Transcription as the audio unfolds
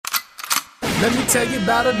Let me tell you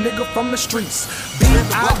about a nigga from the streets.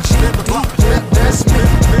 B.I.G.D. Yeah, that's me.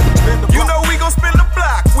 You know we gon' spin the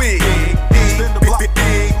block with Big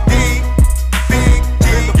D.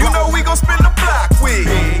 You know we gon' spin the block with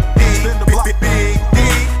Big D.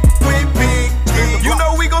 You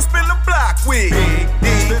know we gon' spin the block with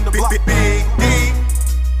Big D.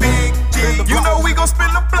 You know we gon'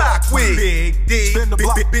 spin the block with Big D.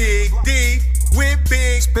 Big D. With Big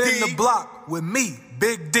D. Spin the block with me,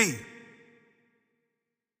 Big D.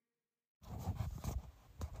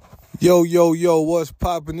 Yo, what's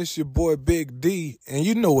poppin'? It's your boy Big D, and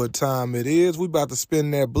you know what time it is. We about to spin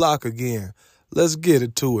that block again. Let's get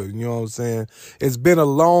it to it, you know what I'm saying? It's been a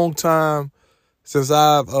long time since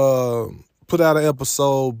I've put out an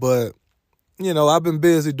episode, but, you know, I've been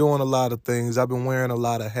busy doing a lot of things. I've been wearing a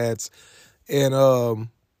lot of hats, and I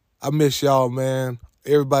miss y'all, man.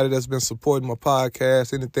 Everybody that's been supporting my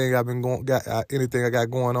podcast, anything I got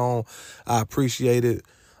going on, I appreciate it.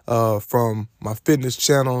 From my fitness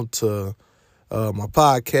channel to my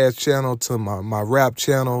podcast channel to my rap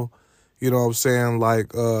channel, you know what I'm saying? Like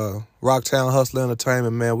Rocktown Hustler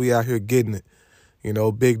Entertainment, man, we out here getting it. You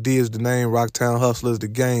know, Big D is the name, Rocktown Hustler is the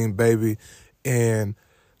game, baby. And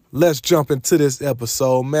let's jump into this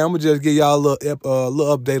episode, man. I'm gonna just give y'all a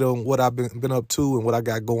little update on what I've been up to and what I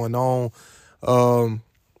got going on.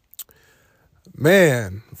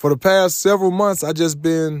 Man, for the past several months, I just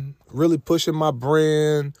been really pushing my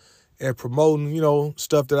brand and promoting, you know,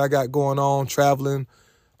 stuff that I got going on, traveling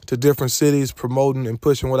to different cities, promoting and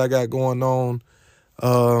pushing what I got going on.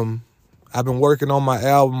 I've been working on my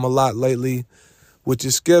album a lot lately, which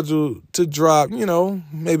is scheduled to drop, you know,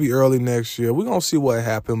 maybe early next year. We're going to see what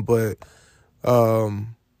happens, but I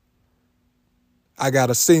got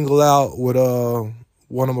a single out with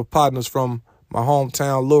one of my partners from my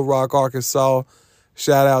hometown, Little Rock, Arkansas.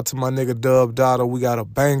 Shout out to my nigga Dub Dotto. We got a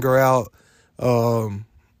banger out.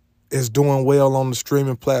 It's doing well on the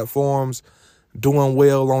streaming platforms, doing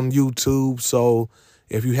well on YouTube. So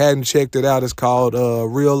if you hadn't checked it out, it's called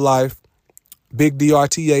Real Life. Big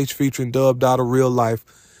DRTH featuring Dub Dotto, Real Life.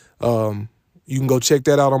 You can go check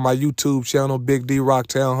that out on my YouTube channel, Big D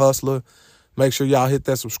Rocktown Hustler. Make sure y'all hit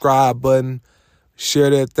that subscribe button. Share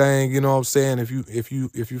that thing, you know what I'm saying? If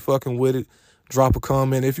you fucking with it, drop a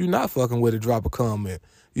comment. If you're not fucking with it, drop a comment.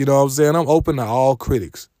 You know what I'm saying? I'm open to all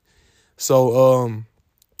critics. So,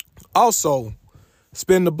 also,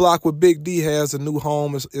 Spin the Block with Big D has a new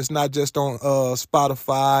home. It's not just on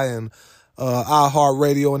Spotify and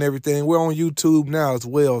iHeartRadio and everything. We're on YouTube now as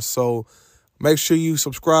well. So make sure you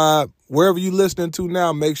subscribe. Wherever you listening to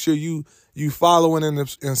now, make sure you following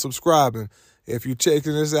and subscribing. If you're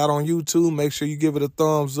checking this out on YouTube, make sure you give it a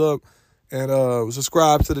thumbs up and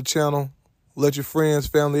subscribe to the channel. Let your friends,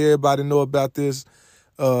 family, everybody know about this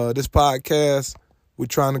podcast. We're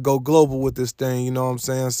trying to go global with this thing, you know what I'm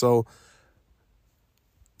saying? So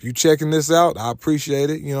if you checking this out, I appreciate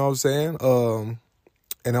it, you know what I'm saying?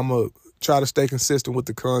 And I'm going to try to stay consistent with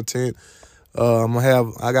the content.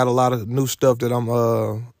 I got a lot of new stuff that I'm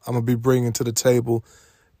going to be bringing to the table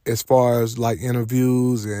as far as like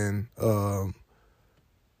interviews and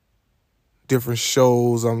different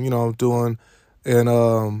shows I'm doing.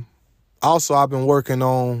 And also, I've been working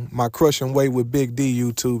on my Crushing Weight with Big D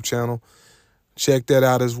YouTube channel. Check that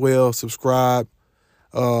out as well. Subscribe.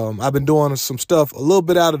 I've been doing some stuff a little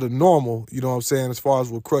bit out of the normal, you know what I'm saying, as far as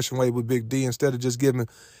with Crushing Weight with Big D. Instead of just giving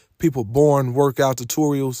people boring workout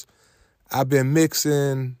tutorials, I've been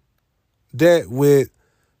mixing that with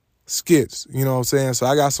skits, you know what I'm saying? So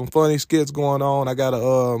I got some funny skits going on. I got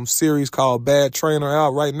a series called Bad Trainer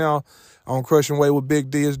out right now on Crushing Weight with Big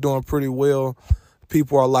D. It's doing pretty well.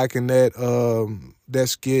 People are liking that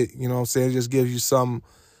skit, you know what I'm saying? It just gives you something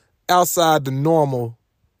outside the normal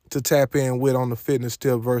to tap in with on the fitness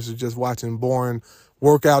tip versus just watching boring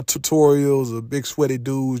workout tutorials of big sweaty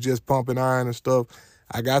dudes just pumping iron and stuff.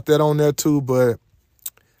 I got that on there too, but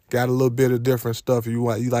got a little bit of different stuff. If you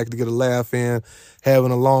like to get a laugh in,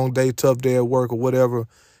 having a long day, tough day at work or whatever,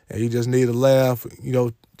 and you just need a laugh, you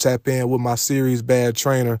know, tap in with my series Bad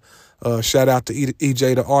Trainer. Shout out to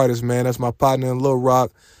EJ the Artist, man. That's my partner in Little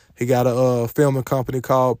Rock. He got a filming company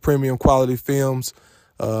called Premium Quality Films.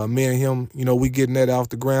 Me and him, you know, we getting that off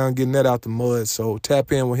the ground, getting that out the mud. So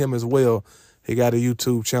tap in with him as well. He got a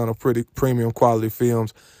YouTube channel, Premium Quality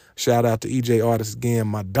Films. Shout out to EJ Artist again,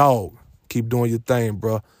 my dog. Keep doing your thing,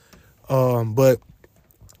 bro. But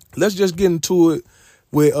let's just get into it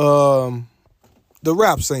with the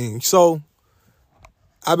rap scene. So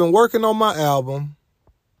I've been working on my album,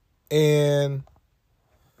 and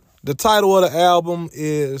the title of the album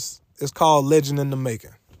is called Legend in the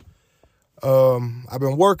Making. I've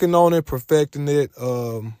been working on it, perfecting it.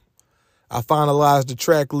 I finalized the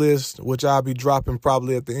track list, which I'll be dropping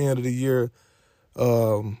probably at the end of the year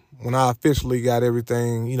when I officially got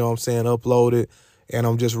everything, you know what I'm saying, uploaded, and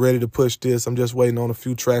I'm just ready to push this. I'm just waiting on a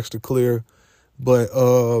few tracks to clear. But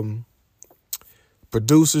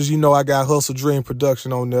producers, you know, I got Hustle Dream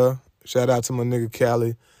Production on there. Shout out to my nigga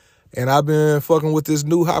Cali. And I've been fucking with this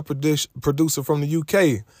new hot producer from the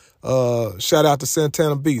UK. Shout out to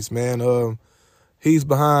Santana Beats, man. He's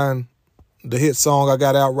behind the hit song I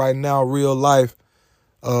got out right now, Real Life.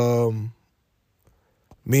 Me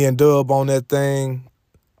and Dub on that thing,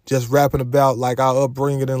 just rapping about like our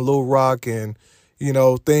upbringing in Little Rock and, you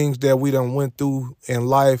know, things that we done went through in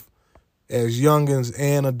life as youngins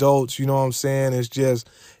and adults, you know what I'm saying? It's just,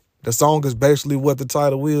 the song is basically what the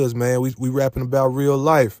title is, man. We rapping about real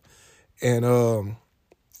life. And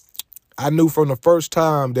I knew from the first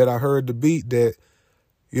time that I heard the beat that,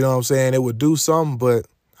 you know what I'm saying, it would do something, but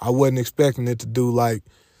I wasn't expecting it to do like,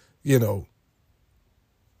 you know,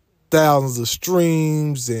 thousands of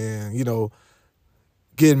streams and, you know,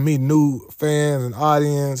 getting me new fans and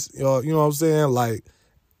audience. You know what I'm saying? Like,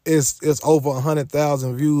 it's over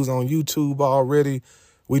 100,000 views on YouTube already.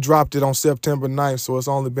 We dropped it on September 9th, so it's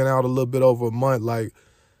only been out a little bit over a month. Like,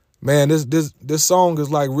 man, this song is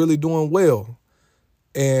like really doing well.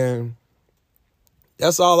 And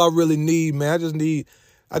that's all I really need, man.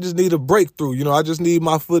 I just need a breakthrough. You know, I just need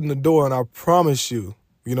my foot in the door, and I promise you,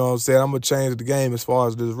 you know what I'm saying, I'm going to change the game as far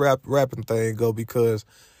as this rapping thing go, because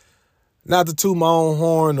not to toot my own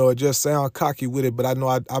horn or just sound cocky with it, but I know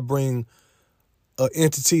I bring an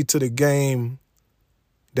entity to the game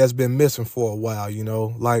that's been missing for a while, you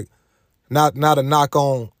know. Like, not a knock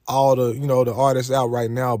on all the, you know, the artists out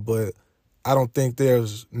right now, but I don't think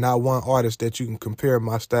there's not one artist that you can compare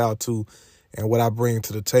my style to and what I bring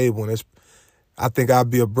to the table. And I think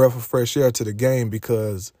I'd be a breath of fresh air to the game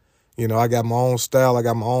because, you know, I got my own style, I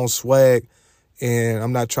got my own swag, and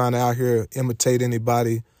I'm not trying to out here imitate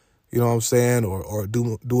anybody, you know what I'm saying, or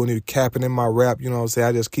do any capping in my rap, you know what I'm saying.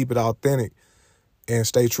 I just keep it authentic and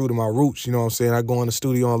stay true to my roots, you know what I'm saying. I go in the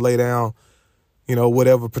studio and lay down, you know,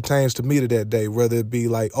 whatever pertains to me to that day, whether it be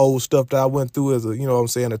like old stuff that I went through as a, you know what I'm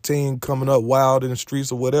saying, a teen coming up wild in the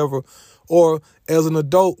streets or whatever, or as an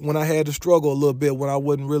adult when I had to struggle a little bit when I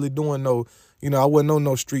wasn't really doing no, you know, I wasn't on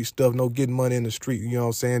no street stuff, no getting money in the street, you know what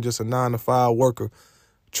I'm saying, just a 9-to-5 worker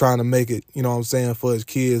trying to make it, you know what I'm saying, for his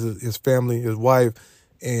kids, his family, his wife,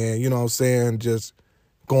 and, you know what I'm saying, just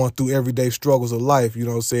going through everyday struggles of life, you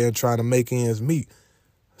know what I'm saying, trying to make ends meet.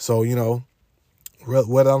 So, you know,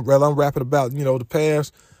 whether I'm rapping about, you know, the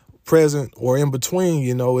past, present, or in between,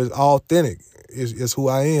 you know, is authentic. It's who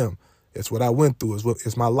I am. It's what I went through.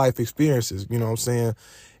 It's my life experiences, you know what I'm saying?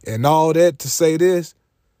 And all that to say this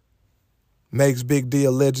makes Big D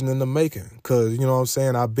a legend in the making because, you know what I'm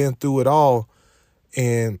saying, I've been through it all,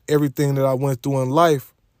 and everything that I went through in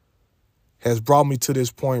life has brought me to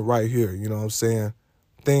this point right here, you know what I'm saying?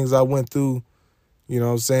 Things I went through, you know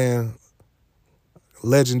what I'm saying,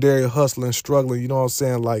 legendary hustling, struggling, you know what I'm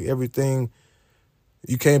saying, like everything.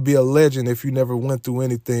 You can't be a legend if you never went through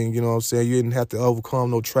anything, you know what I'm saying? You didn't have to overcome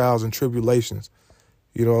no trials and tribulations,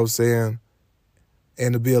 you know what I'm saying?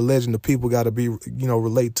 And to be a legend, the people got to be, you know,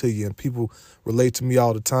 relate to you, and people relate to me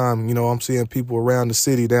all the time. You know, I'm seeing people around the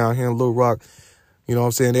city down here in Little Rock, you know what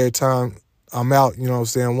I'm saying, every time I'm out, you know what I'm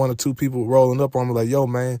saying, 1 or 2 people rolling up on me like, yo,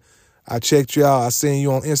 man, I checked you out. I seen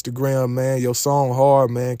you on Instagram, man. Your song hard,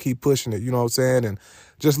 man. Keep pushing it, you know what I'm saying? And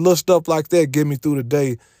just little stuff like that get me through the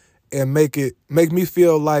day and make me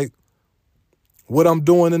feel like what I'm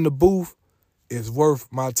doing in the booth is worth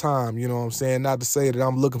my time, you know what I'm saying? Not to say that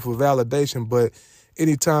I'm looking for validation, but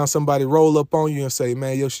anytime somebody roll up on you and say,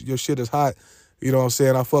 man, your shit is hot, you know what I'm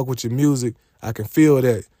saying, I fuck with your music, I can feel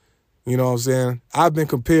that, you know what I'm saying? I've been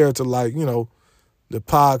compared to, like, you know, the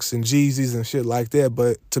Pacs and Jeezys and shit like that,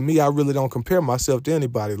 but to me, I really don't compare myself to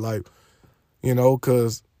anybody, like, you know,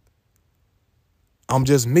 because I'm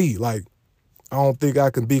just me. Like, I don't think I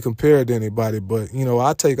can be compared to anybody, but, you know,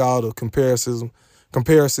 I take all the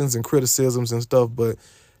comparisons and criticisms and stuff, but,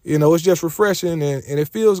 you know, it's just refreshing, and it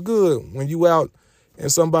feels good when you out and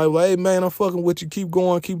somebody like, hey, man, I'm fucking with you, keep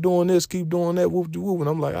going, keep doing this, keep doing that, whoop-de-whoop, and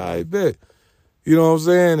I'm like, all right, bet. You know what I'm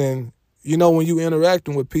saying? And, you know, when you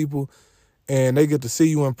interacting with people and they get to see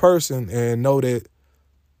you in person and know that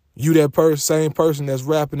you that same person that's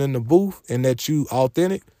rapping in the booth and that you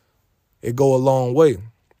authentic, it go a long way.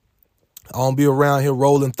 I don't be around here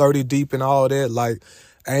rolling 30 deep and all that. Like,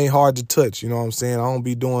 I ain't hard to touch, you know what I'm saying? I don't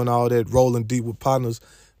be doing all that rolling deep with partners.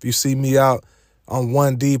 If you see me out, I'm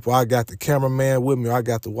 1 deep, or I got the cameraman with me, or I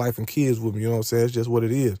got the wife and kids with me, you know what I'm saying? It's just what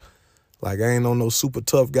it is. Like, I ain't on no super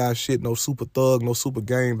tough guy shit, no super thug, no super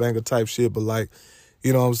gangbanger type shit, but, like,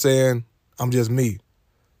 you know what I'm saying? I'm just me.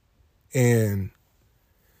 And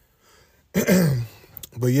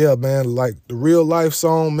but yeah, man, like the Real Life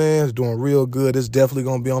song, man, is doing real good. It's definitely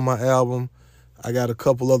gonna be on my album. I got a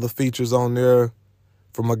couple other features on there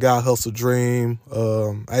from my guy Hustle Dream.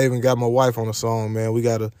 I even got my wife on the song, man. We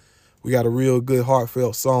got a real good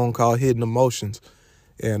heartfelt song called Hidden Emotions.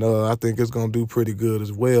 And I think it's gonna do pretty good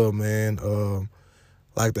as well, man.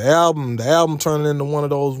 Like the album turning into one of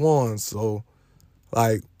those ones. So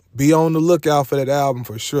like be on the lookout for that album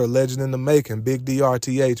for sure. Legend in the Making, Big D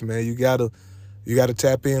RTH, man. You gotta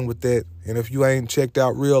tap in with that. And if you ain't checked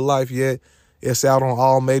out Real Life yet, it's out on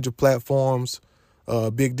all major platforms.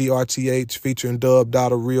 Big D RTH featuring Dub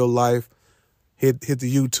Dot of Real Life. Hit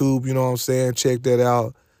the YouTube, you know what I'm saying? Check that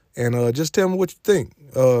out. And just tell me what you think.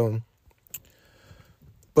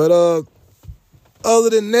 But other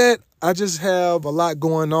than that, I just have a lot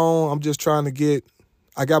going on. I'm just trying to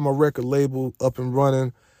I got my record label up and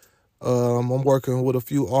running. I'm working with a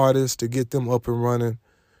few artists to get them up and running.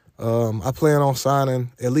 I plan on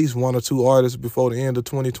signing at least 1 or 2 artists before the end of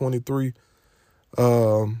 2023.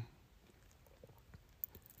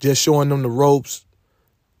 Just showing them the ropes,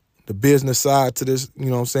 the business side to this, you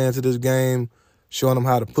know what I'm saying, to this game, showing them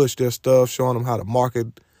how to push their stuff, showing them how to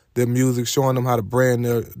market their music, showing them how to brand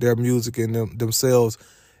their music and themselves,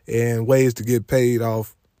 and ways to get paid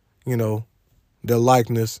off, you know, their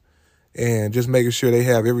likeness, and just making sure they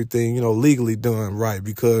have everything, you know, legally done right.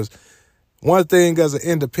 Because one thing as an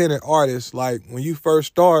independent artist, like when you first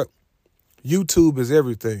start, YouTube is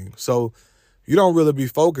everything. So you don't really be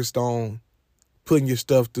focused on putting your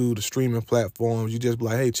stuff through the streaming platforms. You just be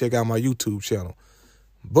like, hey, check out my YouTube channel.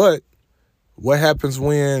 But what happens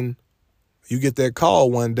when you get that call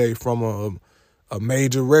one day from a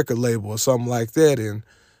major record label or something like that, and,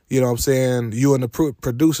 you know what I'm saying, you and the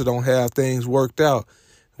producer don't have things worked out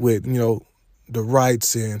with, you know, the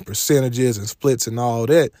rights and percentages and splits and all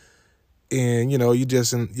that, and, you know, you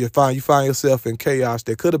find yourself in chaos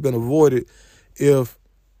that could have been avoided if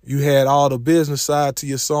you had all the business side to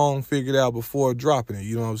your song figured out before dropping it.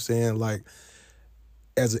 You know what I'm saying? Like,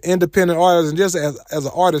 as an independent artist and just as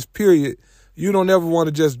an artist, period, you don't ever want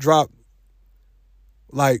to just drop,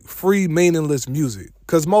 like, free, meaningless music.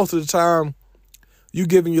 Because most of the time, you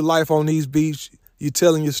giving your life on these beats, you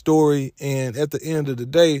telling your story, and at the end of the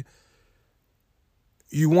day,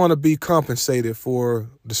 you want to be compensated for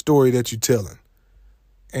the story that you're telling.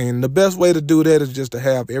 And the best way to do that is just to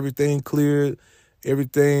have everything cleared,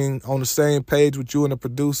 everything on the same page with you and the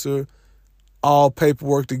producer, all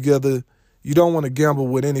paperwork together. You don't want to gamble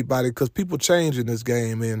with anybody because people change in this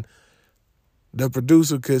game, and the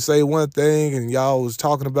producer could say one thing and y'all was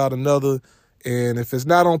talking about another, and if it's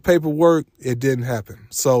not on paperwork, it didn't happen.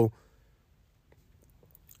 So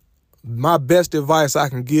my best advice I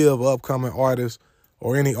can give upcoming artists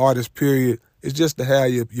or any artist, period, is just to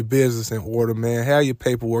have your business in order, man. Have your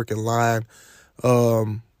paperwork in line.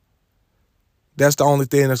 That's the only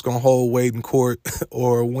thing that's going to hold weight in court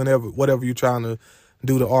or whatever you're trying to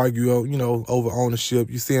do to argue, you know, over ownership.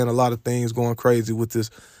 You're seeing a lot of things going crazy with the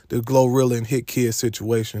Glorilla and Hit Kid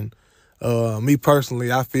situation. Me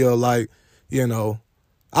personally, I feel like, you know,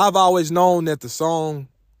 I've always known that the song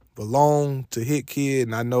belonged to Hit Kid,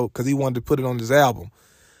 and I know because he wanted to put it on his album.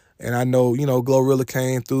 And I know, you know, Glorilla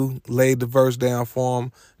came through, laid the verse down for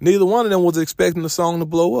him. Neither one of them was expecting the song to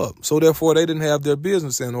blow up. So therefore, they didn't have their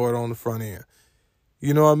business in order on the front end.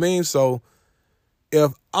 You know what I mean? So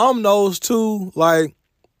if I'm those two, like,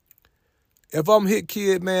 if I'm Hit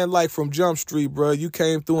Kid, man, like from Jump Street, bro, you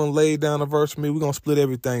came through and laid down a verse for me, we're going to split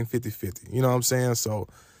everything 50-50. You know what I'm saying? So,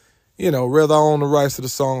 you know, whether I own the rights to the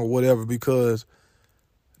song or whatever, because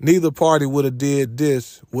neither party would have did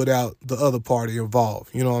this without the other party involved.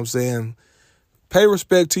 You know what I'm saying? Pay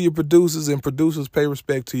respect to your producers, and producers pay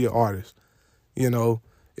respect to your artists. You know,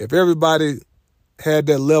 if everybody had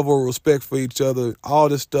that level of respect for each other, all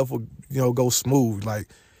this stuff would, you know, go smooth. Like,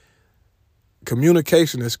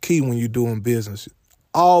 communication is key when you're doing business.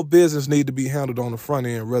 All business need to be handled on the front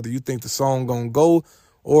end, whether you think the song gonna go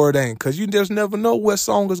or it ain't, because you just never know what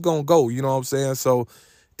song is gonna go. You know what I'm saying? So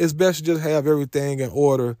it's best to just have everything in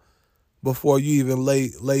order before you even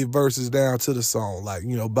lay verses down to the song. Like,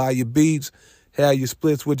 you know, buy your beats, have your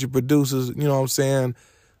splits with your producers, you know what I'm saying,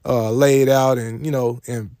 laid out, and, you know,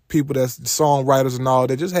 and people that's songwriters and all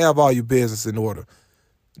that. Just have all your business in order.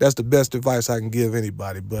 That's the best advice I can give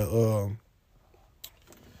anybody. But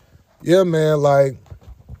yeah, man, like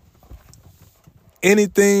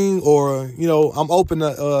anything, or, you know, I'm open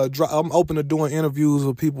to doing interviews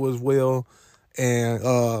with people as well,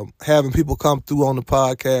 and having people come through on the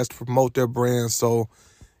podcast to promote their brand. So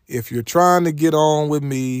if you're trying to get on with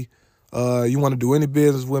me, You want to do any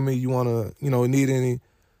business with me, you want to, need any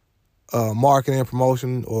marketing and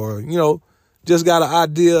promotion, or, just got an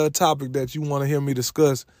idea, a topic that you want to hear me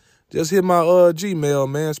discuss, just hit my Gmail,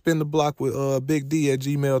 man. Spin the block with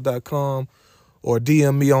bigd@gmail.com, or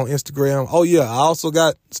DM me on Instagram. Oh, yeah, I also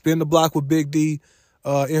got Spin the Block with Big D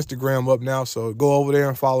Instagram up now, so go over there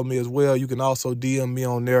and follow me as well. You can also DM me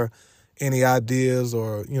on there any ideas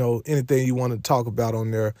or, anything you want to talk about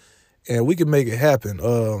on there, and we can make it happen.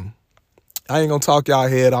 I ain't going to talk y'all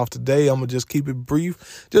head off today. I'm going to just keep it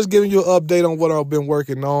brief, just giving you an update on what I've been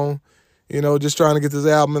working on, just trying to get this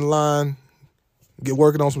album in line, get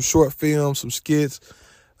working on some short films, some skits,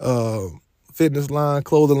 fitness line,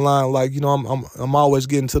 clothing line. Like, I'm always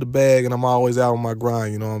getting to the bag, and I'm always out on my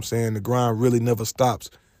grind, you know what I'm saying? The grind really never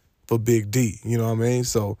stops for Big D, you know what I mean?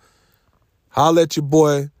 So holla at your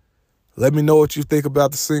boy. Let me know what you think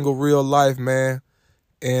about the single Real Life, man.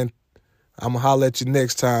 And I'm going to holla at you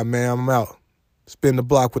next time, man. I'm out. Spin the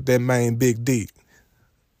block with that man, Big D.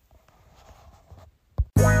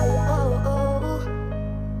 Real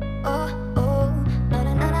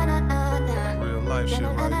life shit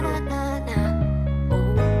right here.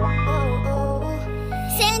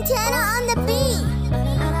 Santana on the beat.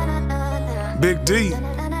 Big D.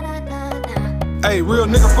 Hey, real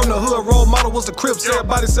nigga from the hood, role model was the Crips.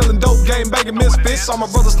 Everybody selling dope, game banging misfits. Saw my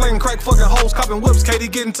brother slinging crack, fucking hoes, copping whips. KD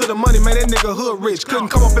getting to the money, man, that nigga hood rich. Couldn't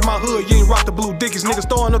come up in my hood, you ain't rock the blue dickies. Niggas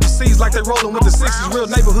throwing up the C's like they rolling with the 60s. Real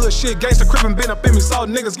neighborhood shit, gangsta crippin' been up in me. Saw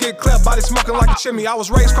niggas get clapped, body smoking like a chimney. I was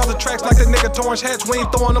raised across the tracks like that nigga orange hats. We ain't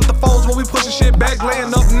throwing up the foes when we pushing shit back. Laying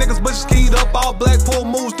up, niggas bushes keyed up, all black, pull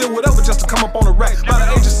moves, did whatever just to come up on the rack. By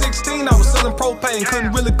the age of 16, I was selling propane.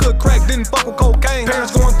 Couldn't really cook crack, didn't fuck with cocaine. Parents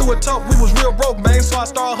going through it tough, we was real broke, man. So I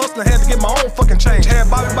started hustling, had to get my own fucking change. Had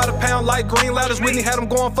Bobby by the pound like green ladders. Whitney had them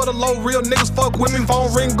going for the low. Real niggas fuck with me.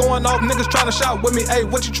 Phone ring going off, niggas trying to shout with me. Hey,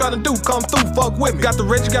 what you trying to do? Come through, fuck with me. Got the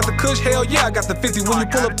Reggie, got the Kush, hell yeah, I got the 50. When you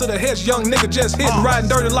pull up to the hedge, young nigga just hitting. Riding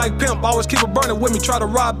dirty like pimp, always keep it burning with me. Try to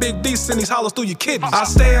rob Big D, send these hollers through your kidneys. I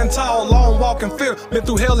stand tall, long walk in fear. Been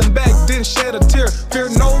through hell and back, didn't shed a tear. Fear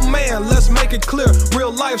no man, let's make it clear.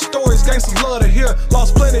 Real life stories, gangsters love to hear.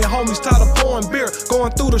 Lost plenty of homies, tired of pouring beer.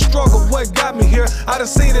 Going through the struggle, what got me here? I done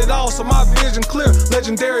seen it all, so my vision clear.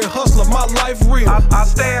 Legendary hustler, my life real. I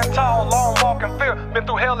stand tall, long walk in fear. Been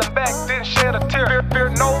through hell and back, didn't shed a tear. Fear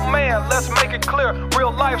no man, let's make it clear.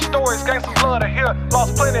 Real life stories, gangsters love to hear.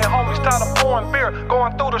 Lost plenty of homies, tired of pouring beer.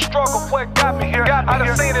 Going through the struggle, what got me here? I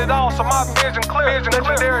done seen it all, so my vision clear.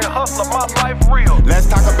 Legendary hustler, my life real. Let's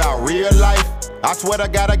talk about real life. I swear to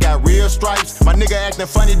God, I got real stripes. My nigga acting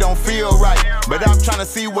funny don't feel right, but I'm tryna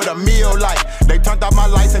see what a meal like. They turned off my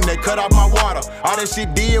lights and they cut off my water. All that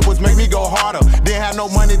shit did was make me go harder. Didn't have no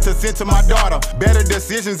money to send to my daughter. Better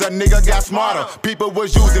decisions, a nigga got smarter. People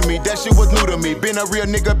was using me, that shit was new to me. Been a real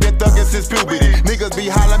nigga, been thuggin' since puberty. Niggas be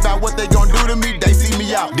hollering about what they gon' do to me. They see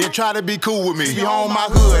me out, then try to be cool with me. Be home my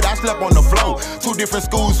hood, I slept on the floor. 2 different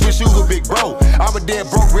schools, switch shoes with big bro. I was dead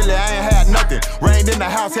broke, really, I ain't had nothing. Rained in the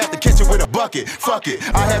house, had to catch it with a bucket. Fuck it,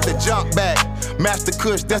 I had to jump back. Master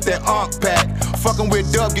Kush, that's that Unk pack. Fucking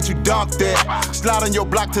with Dub, get you dunked at. Slide on your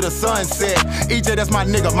block to the sunset. EJ, that's my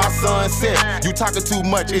nigga, my sunset. You talking too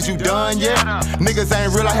much, is you done yet? Niggas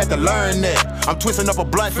ain't real, I had to learn that. I'm twisting up a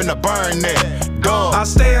blunt, finna burn that. Duh. I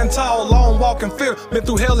stand tall, long walk in fear. Been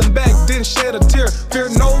through hell and back, didn't shed a tear. Fear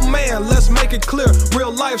no man, let's make it clear.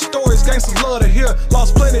 Real life stories, gangsters love to hear.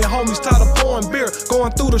 Lost plenty of homies, tired of pouring beer.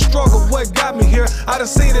 Going through the struggle, what got me here? I done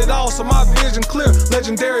seen it all, so my vision clear.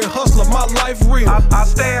 Legendary hustler, my life real. I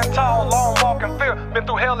stand tall, long walk in fear. Been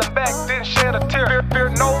through hell and back, didn't shed a tear. Fear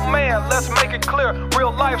no man, let's make it clear.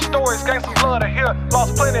 Real life stories, gangsters love to hear.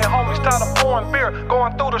 Lost plenty of homies, tired of pouring beer.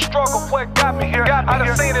 Going through the struggle, what got me here? I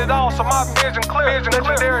done seen it all, so my vision clear.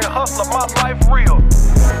 Legendary hustler, my life real.